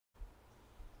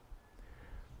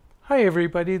Hi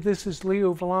everybody, this is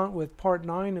Leo Volont with part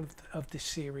 9 of the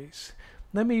series.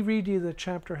 Let me read you the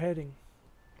chapter heading.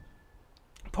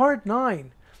 Part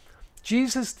 9,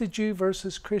 Jesus the Jew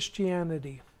versus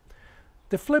Christianity.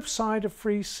 The flip side of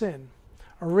free sin,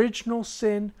 original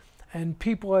sin and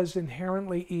people as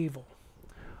inherently evil.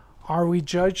 Are we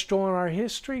judged on our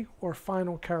history or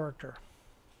final character?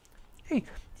 Hey,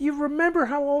 you remember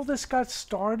how all this got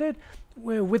started?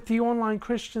 With the online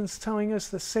Christians telling us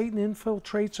that Satan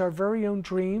infiltrates our very own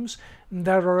dreams and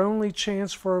that our only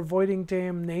chance for avoiding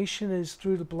damnation is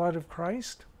through the blood of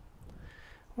Christ?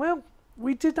 Well,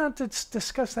 we did not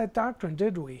discuss that doctrine,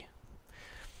 did we?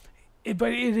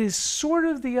 But it is sort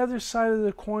of the other side of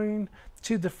the coin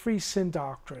to the free sin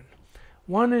doctrine.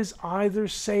 One is either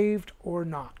saved or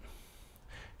not.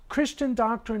 Christian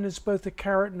doctrine is both a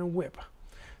carrot and a whip.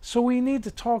 So we need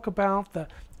to talk about the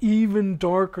even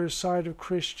darker side of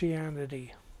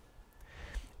Christianity.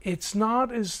 It's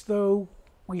not as though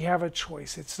we have a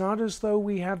choice. It's not as though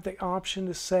we have the option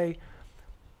to say,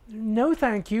 no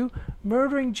thank you,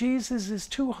 murdering Jesus is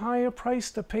too high a price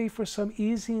to pay for some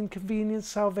easy and convenient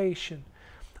salvation.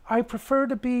 I prefer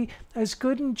to be as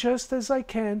good and just as I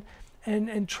can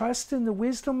and trust in the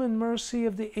wisdom and mercy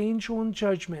of the angel in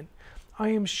judgment. I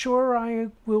am sure I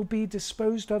will be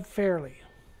disposed of fairly.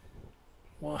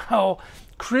 Well,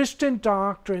 Christian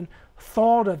doctrine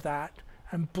thought of that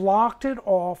and blocked it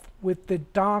off with the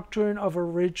doctrine of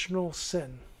original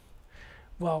sin.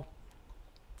 Well,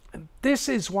 this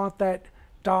is what that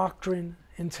doctrine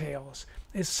entails.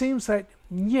 It seems that,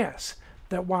 yes,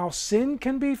 that while sin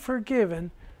can be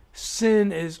forgiven,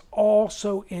 sin is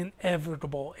also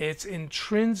inevitable. It's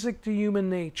intrinsic to human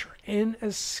nature,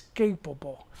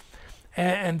 inescapable,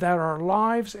 and that our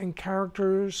lives and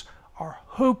characters are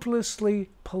hopelessly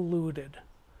polluted.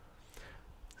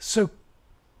 So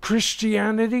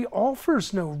Christianity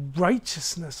offers no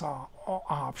righteousness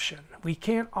option. We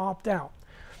can't opt out.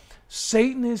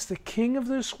 Satan is the king of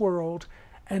this world,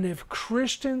 and if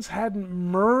Christians hadn't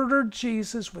murdered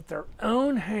Jesus with their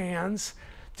own hands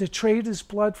to trade his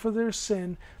blood for their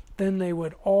sin, then they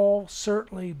would all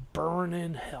certainly burn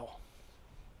in hell.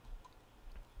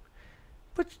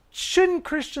 But shouldn't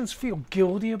Christians feel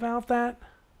guilty about that?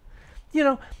 You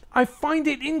know, I find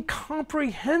it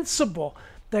incomprehensible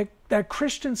that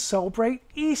Christians celebrate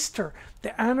Easter,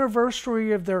 the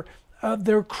anniversary of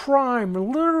their crime,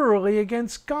 literally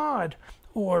against God,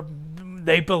 or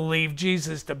they believe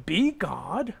Jesus to be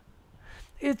God.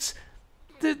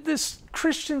 This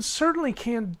Christians certainly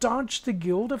can't dodge the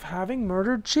guilt of having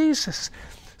murdered Jesus,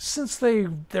 since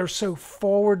they're so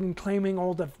forward in claiming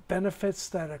all the benefits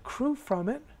that accrue from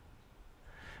it.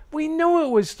 We know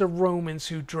it was the Romans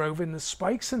who drove in the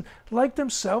spikes, and like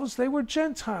themselves, they were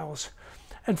Gentiles.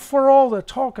 And for all the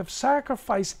talk of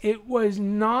sacrifice, it was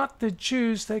not the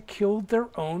Jews that killed their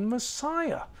own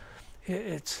Messiah.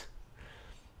 It's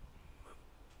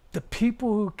the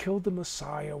people who killed the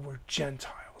Messiah were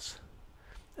Gentiles.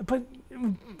 But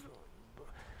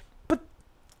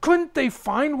couldn't they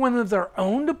find one of their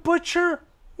own to butcher?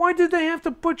 Why did they have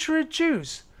to butcher a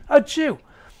Jew?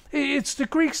 It's the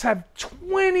Greeks have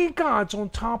 20 gods on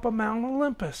top of Mount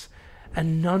Olympus,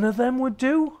 and none of them would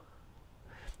do.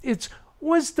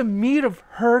 Was the meat of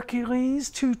Hercules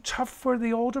too tough for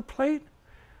the older plate?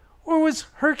 Or was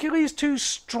Hercules too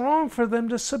strong for them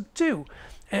to subdue?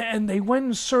 And they went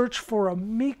and searched for a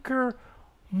meeker,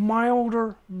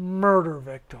 milder murder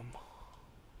victim.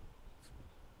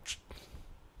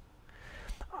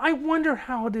 I wonder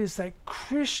how it is that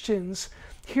Christians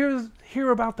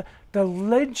hear about the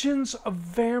legends of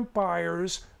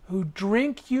vampires who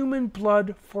drink human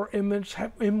blood for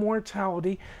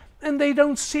immortality, and they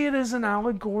don't see it as an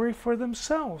allegory for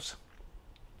themselves.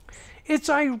 It's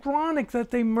ironic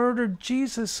that they murdered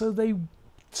Jesus so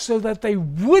that they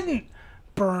wouldn't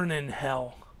burn in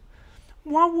hell.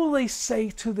 What will they say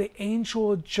to the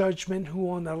angel of judgment who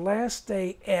on the last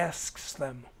day asks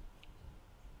them,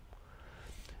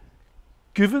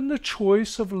 given the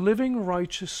choice of living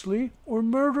righteously or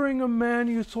murdering a man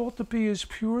you thought to be as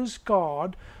pure as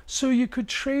God, so you could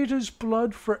trade his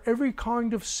blood for every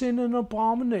kind of sin and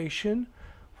abomination,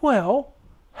 well,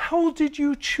 how did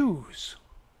you choose?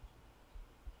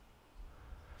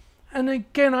 And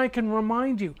again, I can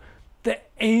remind you, the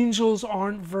angels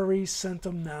aren't very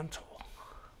sentimental.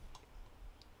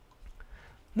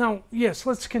 Now, yes,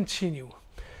 let's continue.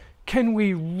 Can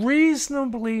we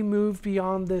reasonably move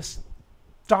beyond this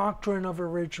doctrine of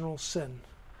original sin?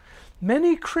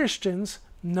 Many Christians,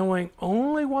 knowing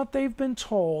only what they've been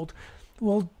told,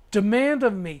 will demand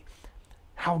of me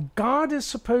how God is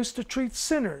supposed to treat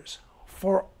sinners,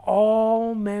 for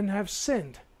all men have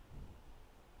sinned.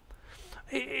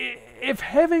 If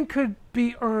heaven could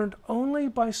be earned only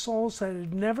by souls that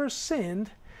had never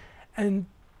sinned, and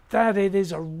that it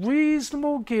is a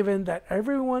reasonable given that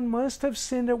everyone must have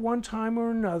sinned at one time or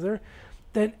another,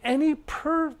 then any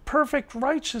perfect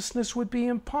righteousness would be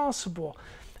impossible.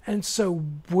 And so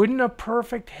wouldn't a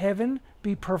perfect heaven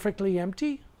be perfectly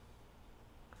empty?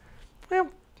 Well,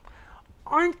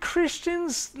 aren't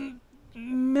Christians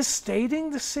misstating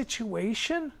the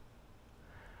situation?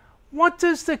 What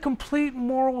does the complete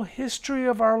moral history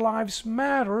of our lives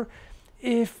matter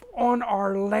if on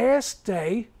our last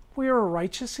day we are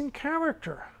righteous in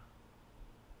character?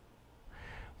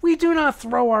 We do not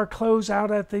throw our clothes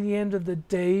out at the end of the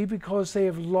day because they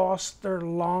have lost their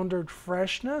laundered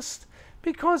freshness,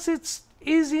 because it's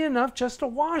easy enough just to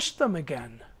wash them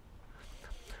again.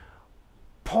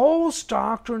 Paul's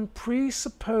doctrine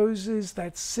presupposes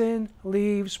that sin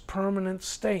leaves permanent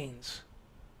stains.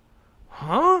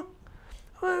 Huh?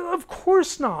 Of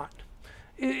course not.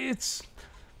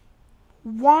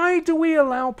 Why do we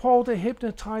allow Paul to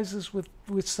hypnotize us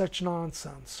with such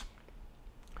nonsense?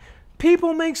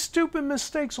 People make stupid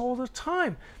mistakes all the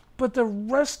time, but the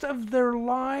rest of their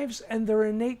lives and their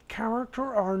innate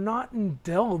character are not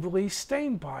indelibly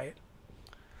stained by it.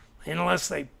 Unless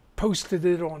they posted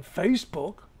it on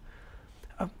Facebook.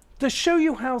 To show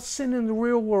you how sin in the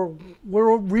real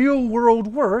world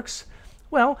works,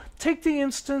 well, take the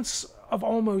instance of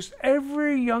almost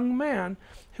every young man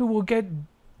who will get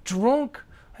drunk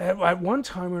at one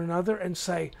time or another and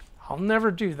say, "I'll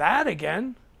never do that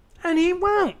again," and he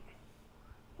won't.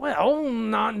 Well,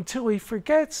 not until he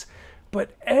forgets,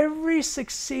 but every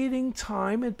succeeding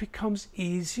time it becomes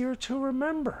easier to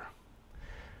remember.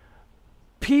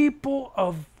 People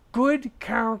of good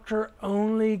character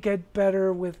only get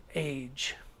better with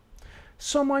age.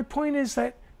 So my point is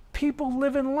that people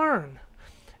live and learn.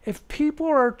 If people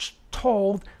are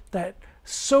told that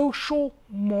social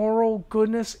moral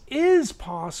goodness is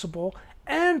possible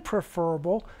and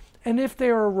preferable, and if they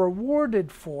are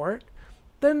rewarded for it,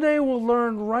 then they will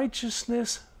learn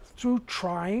righteousness through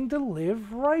trying to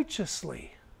live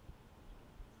righteously.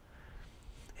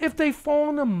 If they fall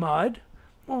in the mud,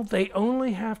 well, they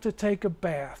only have to take a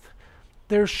bath.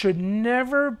 There should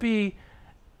never be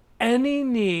any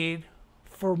need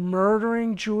for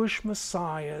murdering Jewish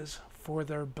messiahs for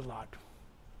their blood.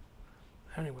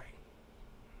 Anyway,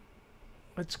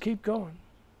 let's keep going.